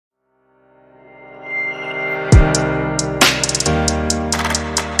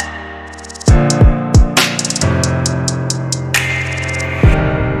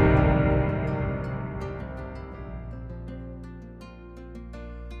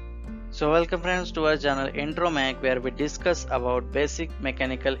So welcome friends to our channel Intro Mech, where we discuss about basic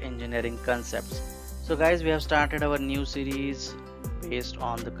mechanical engineering concepts. So guys, we have started our new series based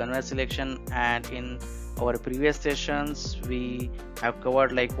on the conveyor selection, and in our previous sessions we have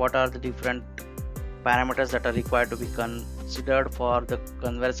covered like what are the different parameters that are required to be considered for the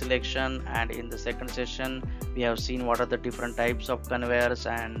conveyor selection, and in the second session we have seen what are the different types of conveyors,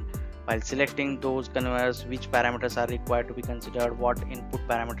 and while selecting those conveyors which parameters are required to be considered, what input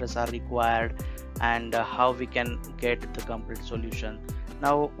parameters are required, and how we can get the complete solution.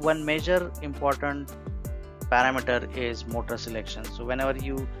 Now one major important parameter is motor selection. So whenever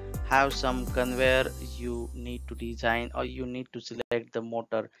you have some conveyor, you need to design or you need to select the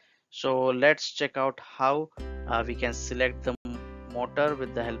motor. So let's check out how we can select the motor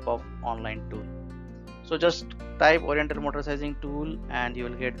with the help of online tool. So just type oriented motor sizing tool and you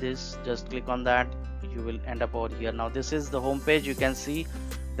will get this. Just click on that, you will end up over here. Now this is the home page. You can see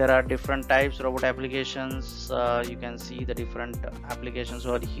there are different types robot applications. You can see the different applications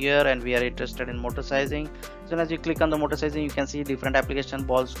over here, and we are interested in motor sizing. So as you click on the motor sizing, you can see different application: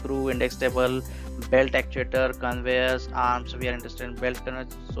 ball screw, index table, belt actuator, conveyors, arms. So we are interested in belt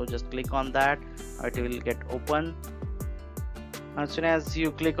conveyors, so just click on that. It will get open. As soon as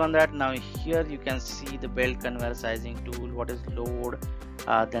you click on that, now here you can see the belt conveyor sizing tool, what is load,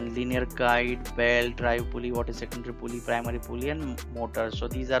 then linear guide, belt, drive pulley, what is secondary pulley, primary pulley, and motor. So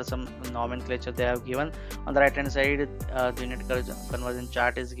these are some nomenclature they have given. On the right hand side, the unit conversion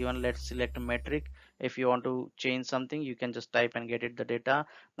chart is given. Let's select a metric. If you want to change something, you can just type and get it the data.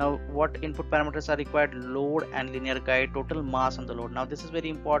 Now what input parameters are required: load and linear guide, total mass on the load. Now this is very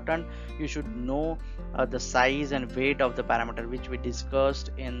important. You should know the size and weight of the parameter, which we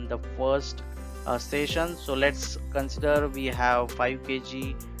discussed in the first session. So let's consider we have 5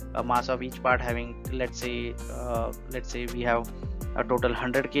 kg mass of each part, having let's say we have a total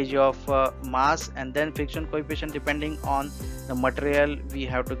 100 kg of mass, and then friction coefficient depending on the material we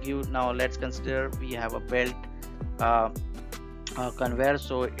have to give. Now let's consider we have a belt conveyor,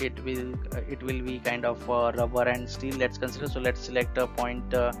 so it will be kind of rubber and steel. Let's consider, so let's select a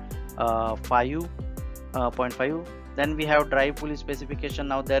 0.5. Then we have drive pulley specification.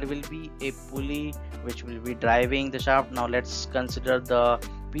 Now there will be a pulley which will be driving the shaft. Now let's consider the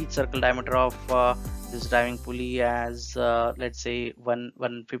pitch circle diameter of this driving pulley as let's say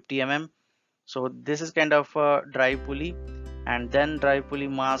 150 mm. So this is kind of a drive pulley. And then drive pulley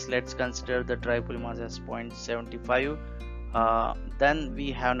mass, let's consider the drive pulley mass as 0.75. Then we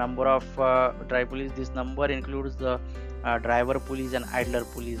have number of drive pulleys. This number includes the driver pulleys and idler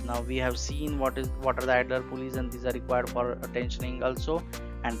pulleys. Now we have seen what are the idler pulleys, and these are required for tensioning also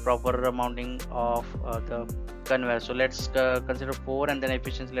and proper mounting of the conveyor. So let's consider 4, and then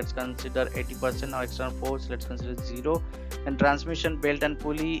efficiency let's consider 80%. Now external force let's consider 0. And transmission belt and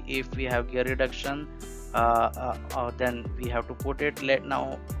pulley, if we have gear reduction, then we have to put it.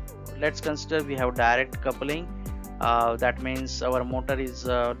 Now let's consider we have direct coupling. That means our motor is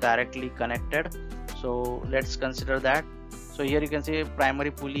directly connected. So let's consider that. So here you can see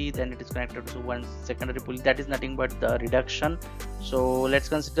primary pulley, then it is connected to one secondary pulley, that is nothing but the reduction. So let's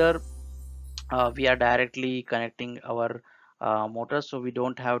consider we are directly connecting our motor, so we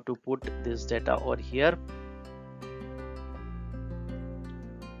don't have to put this data over here.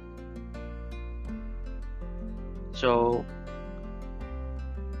 So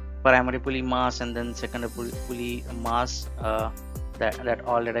primary pulley mass and then secondary pulley mass, that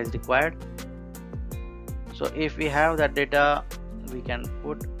all data is required. So if we have that data, we can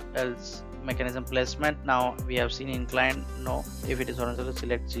put else mechanism placement. Now we have seen incline, no. If it is horizontal,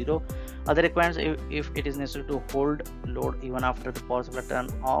 select 0. Other requirements: if it is necessary to hold load even after the power supply turn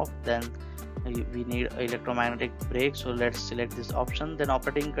off, then we need electromagnetic brake, so let's select this option. Then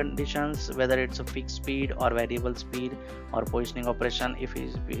operating conditions, whether it's a fixed speed or variable speed or positioning operation. If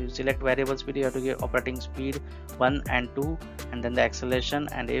you select variable speed, you have to give operating speed 1 and 2, and then the acceleration.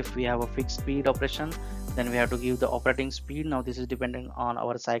 And if we have a fixed speed operation, then we have to give the operating speed. Now this is depending on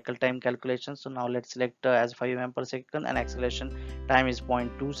our cycle time calculation. So now let's select as 5 mm per second, and acceleration time is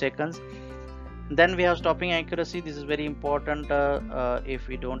 0.2 seconds. Then we have stopping accuracy. This is very important. If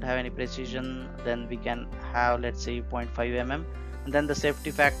we don't have any precision, then we can have, let's say, 0.5 mm. And then the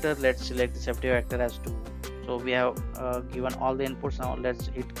safety factor, let's select the safety factor as 2. So we have given all the inputs. Now let's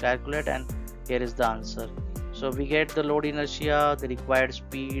hit calculate, and here is the answer. So we get the load inertia, the required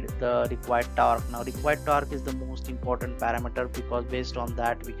speed, the required torque. Now required torque is the most important parameter, because based on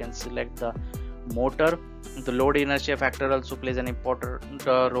that we can select the motor. The load inertia factor also plays an important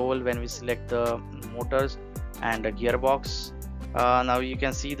role when we select the motors and a gearbox. Now you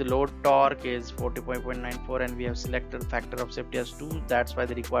can see the load torque is 40.94 and we have selected factor of safety as 2. That's why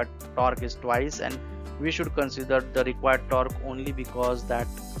the required torque is twice, and we should consider the required torque only because that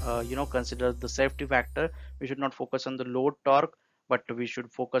considers the safety factor. We should not focus on the load torque, but we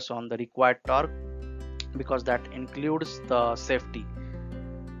should focus on the required torque because that includes the safety,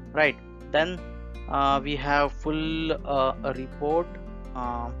 right? Then we have full report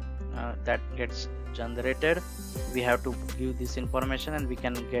that gets generated. We have to give this information and we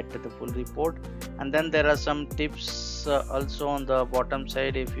can get the full report. And then there are some tips also on the bottom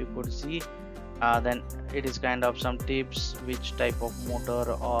side, if you could see. Then it is kind of some tips, which type of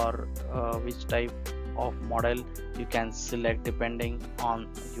motor or which type of model you can select depending on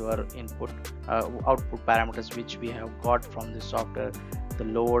your output parameters which we have got from the software. The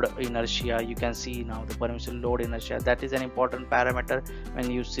load inertia, you can see now the permissible load inertia, that is an important parameter.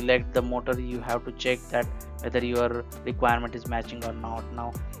 When you select the motor, you have to check that whether your requirement is matching or not.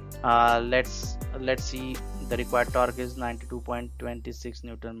 Now let's see, the required torque is 92.26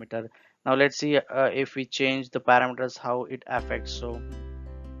 Newton meter. Now let's see if we change the parameters, how it affects. So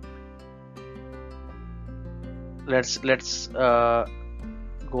let's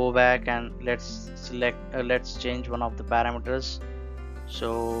go back and let's select let's change one of the parameters.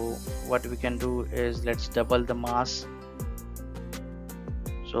 So what we can do is let's double the mass.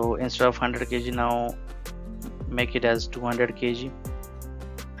 So instead of 100 kg, now make it as 200 kg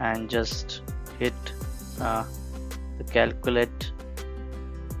and just hit the calculate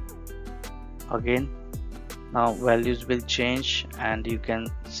again. Now values will change and you can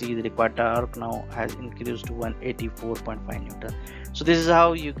see the required torque now has increased to 184.5 Newton. So this is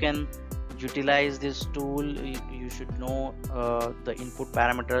how you can utilize this tool. You should know the input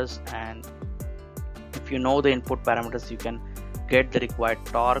parameters, and if you know the input parameters, you can get the required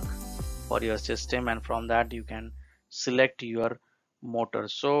torque for your system, and from that you can select your motor.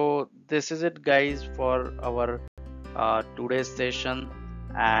 So this is it, guys, for our today's session,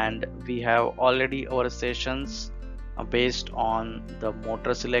 and we have already our sessions based on the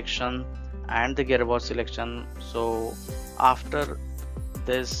motor selection and the gearbox selection. So after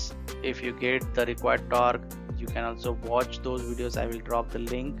this, if you get the required torque, you can also watch those videos. I will drop the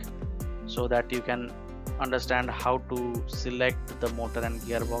link so that you can understand how to select the motor and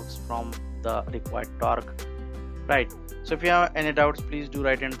gearbox from the required torque, right? So if you have any doubts, please do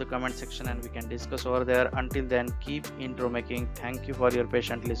write into the comment section and we can discuss over there. Until then, keep intro making. Thank you for your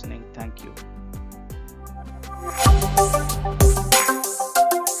patient listening. Thank you.